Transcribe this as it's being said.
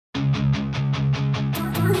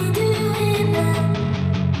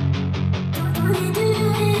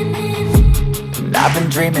I've been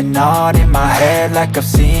dreaming on in my head like I've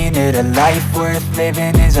seen it. A life worth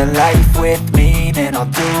living is a life with meaning. I'll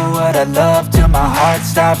do what I love till my heart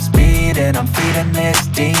stops beating. I'm feeding this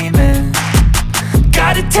demon.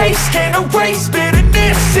 Got a taste, can't erase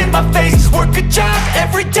bitterness in my face. Work a job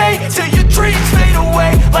every day till your dreams fade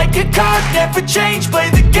away. Like a card, never change,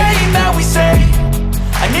 play the game that we say.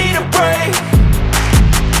 I need a break.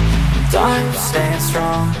 I'm staying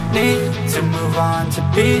strong, need to move on to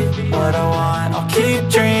be what I want. I'll keep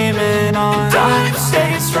dreaming on. I'm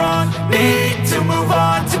staying strong, need to move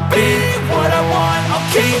on to be what I want.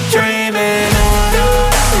 I'll keep dreaming on.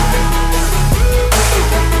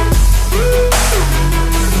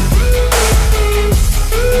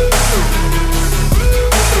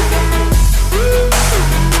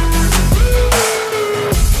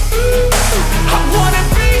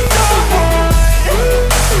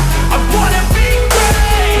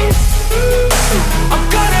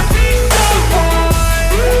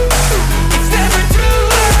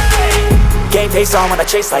 Face on when I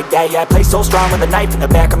chase like that. Yeah, I play so strong with a knife in the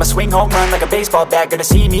back. I'ma swing home run like a baseball bat. Gonna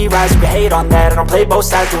see me rise, you can hate on that. I don't play both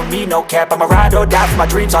sides, doing me no cap. I'ma ride or die for my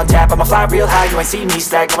dreams on tap. I'ma fly real high, you ain't see me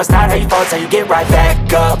slack. No, it's not how you fall, it's how you get right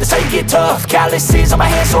back up. That's how you get tough. Calluses on my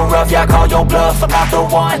hands so rough, yeah, I call your bluff. I'm not the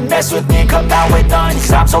one, mess with me and come out with none.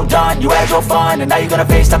 Cause I'm so done, you had your fun. And now you're gonna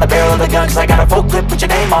face down the barrel of the gun. Cause I got a full clip, put your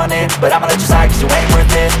name on it. But I'ma let you slide cause you ain't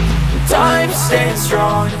worth it. I'm staying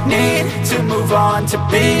strong, need to move on to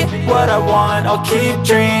be what I want. I'll keep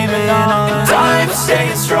dreaming on. I'm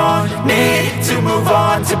staying strong, need to move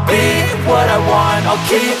on to be what I want. I'll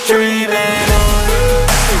keep dreaming on.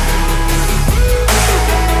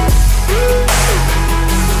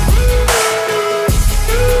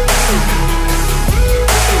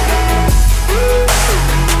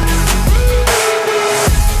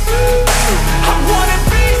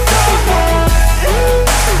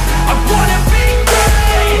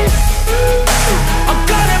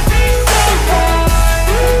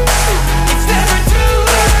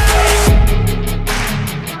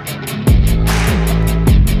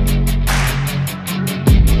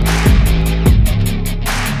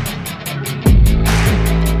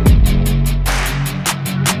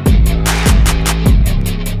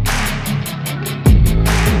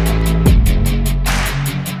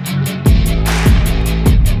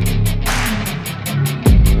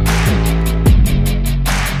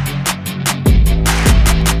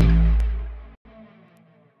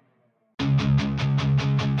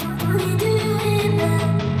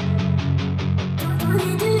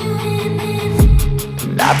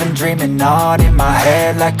 I've been dreaming on in my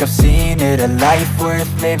head like I've seen it. A life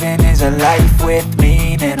worth living is a life with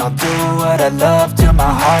meaning. I'll do what I love till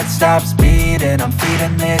my heart stops beating. I'm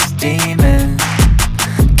feeding this demon.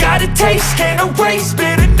 Got a taste, can't erase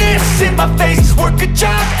bitterness in my face. Work a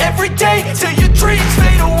job every day till your dreams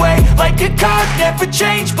fade away. Like a card, never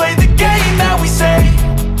change, play the game that we say.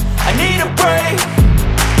 I need a break.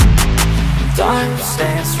 I'm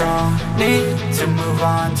staying strong, need to move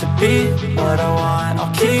on to be what I want.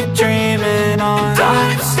 I'll keep dreaming on.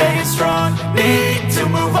 I'm staying strong, need to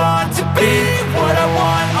move on to be what I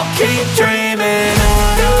want. I'll keep dreaming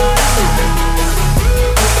on.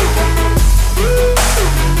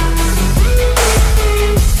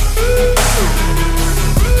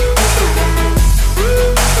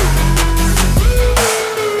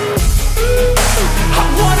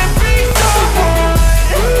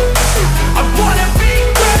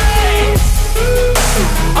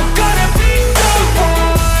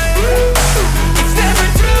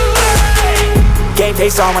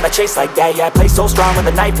 Face on when I chase like that. Yeah, I play so strong with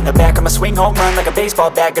a knife in the back. I'ma swing home run like a baseball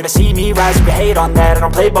bat. Gonna see me rise, you can hate on that. I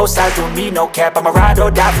don't play both sides, doing me no cap. I'ma ride or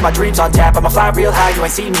die for my dreams on tap. I'ma fly real high, you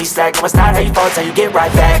ain't see me slack. No, it's not how you fall, it's how you get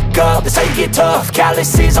right back up. That's how you get tough.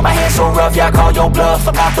 Calluses on my hands so rough, yeah, I call your bluff.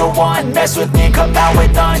 I'm not the one, mess with me and come out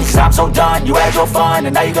with none. Cause I'm so done, you had your fun.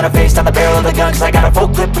 And now you're gonna face down the barrel of the gun. Cause I got a full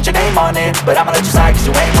clip, put your name on it. But I'ma let you slide cause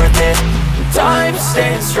you ain't worth it. I'm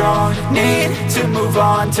staying strong, need to move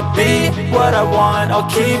on to be what I want. I'll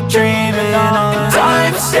keep dreaming on.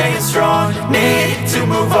 I'm staying strong, need to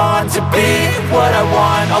move on to be what I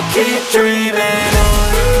want. I'll keep dreaming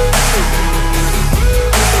on.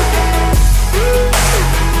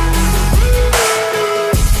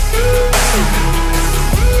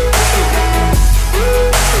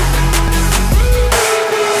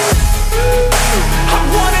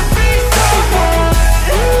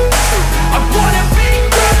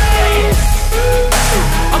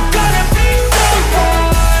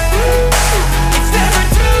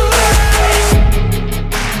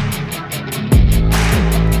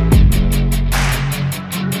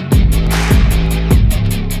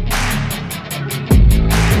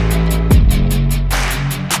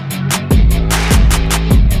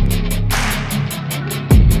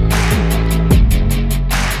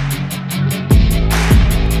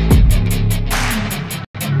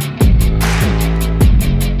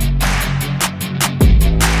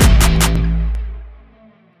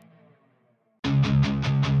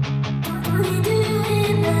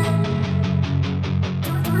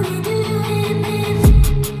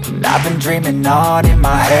 And I've been dreaming on in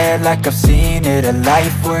my head like I've seen it. A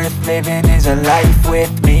life worth living is a life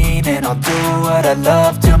with meaning. I'll do what I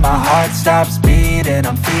love till my heart stops beating.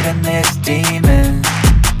 I'm feeding this demon.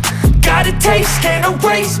 Got a taste, can't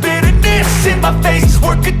erase bitterness in my face.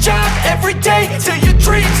 Work a job every day till your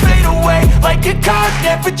dreams fade away. Like a card,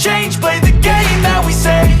 never change, play the game that we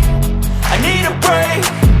say. I need a break.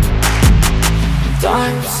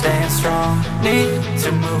 I'm staying strong, need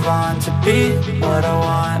to move on to be what I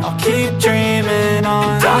want. I'll keep dreaming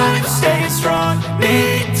on. I'm staying strong,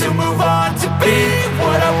 need to move on to be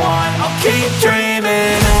what I want. I'll keep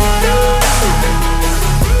dreaming on.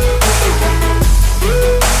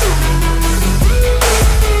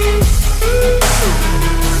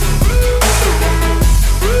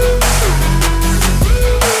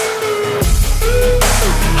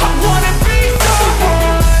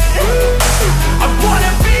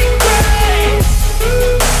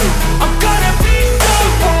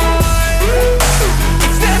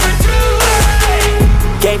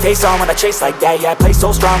 Face on when I chase like that. Yeah, I play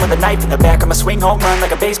so strong with a knife in the back. I'ma swing home run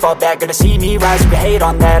like a baseball bat. Gonna see me rise, you can hate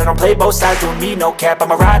on that. I don't play both sides, doing me no cap.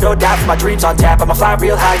 I'ma ride or die for my dreams on tap. I'ma fly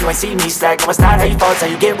real high, you ain't see me slack. No, it's not how you fall, it's how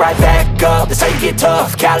you get right back up. That's how you get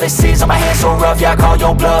tough. Calluses on my hands so rough, yeah, I call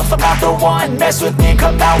your bluff. I'm not the one, mess with me and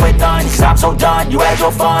come out with none. Cause I'm so done, you had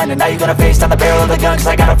your fun. And now you're gonna face down the barrel of the gun. Cause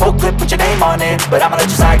I got a full clip with your name on it. But I'ma let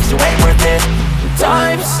you slide cause you ain't worth it.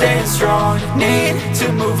 I'm staying strong, need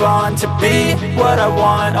to move on to be what I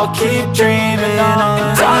want. I'll keep dreaming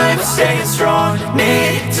on. I'm staying strong,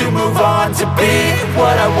 need to move on to be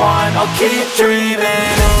what I want. I'll keep dreaming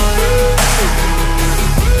on.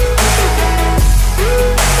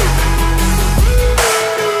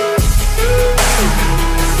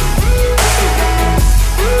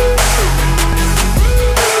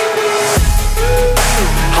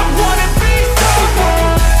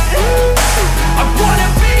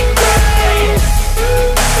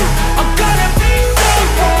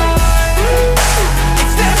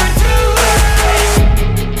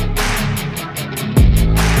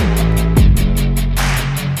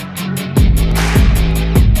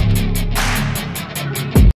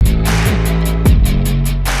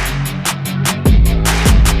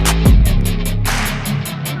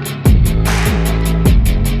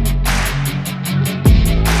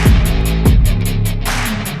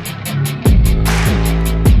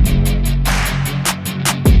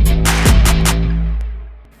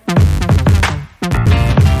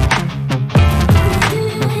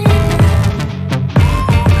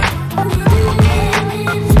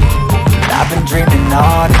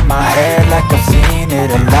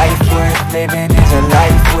 Living is a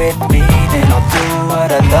life with meaning. I'll do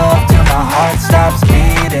what I love till my heart stops beating.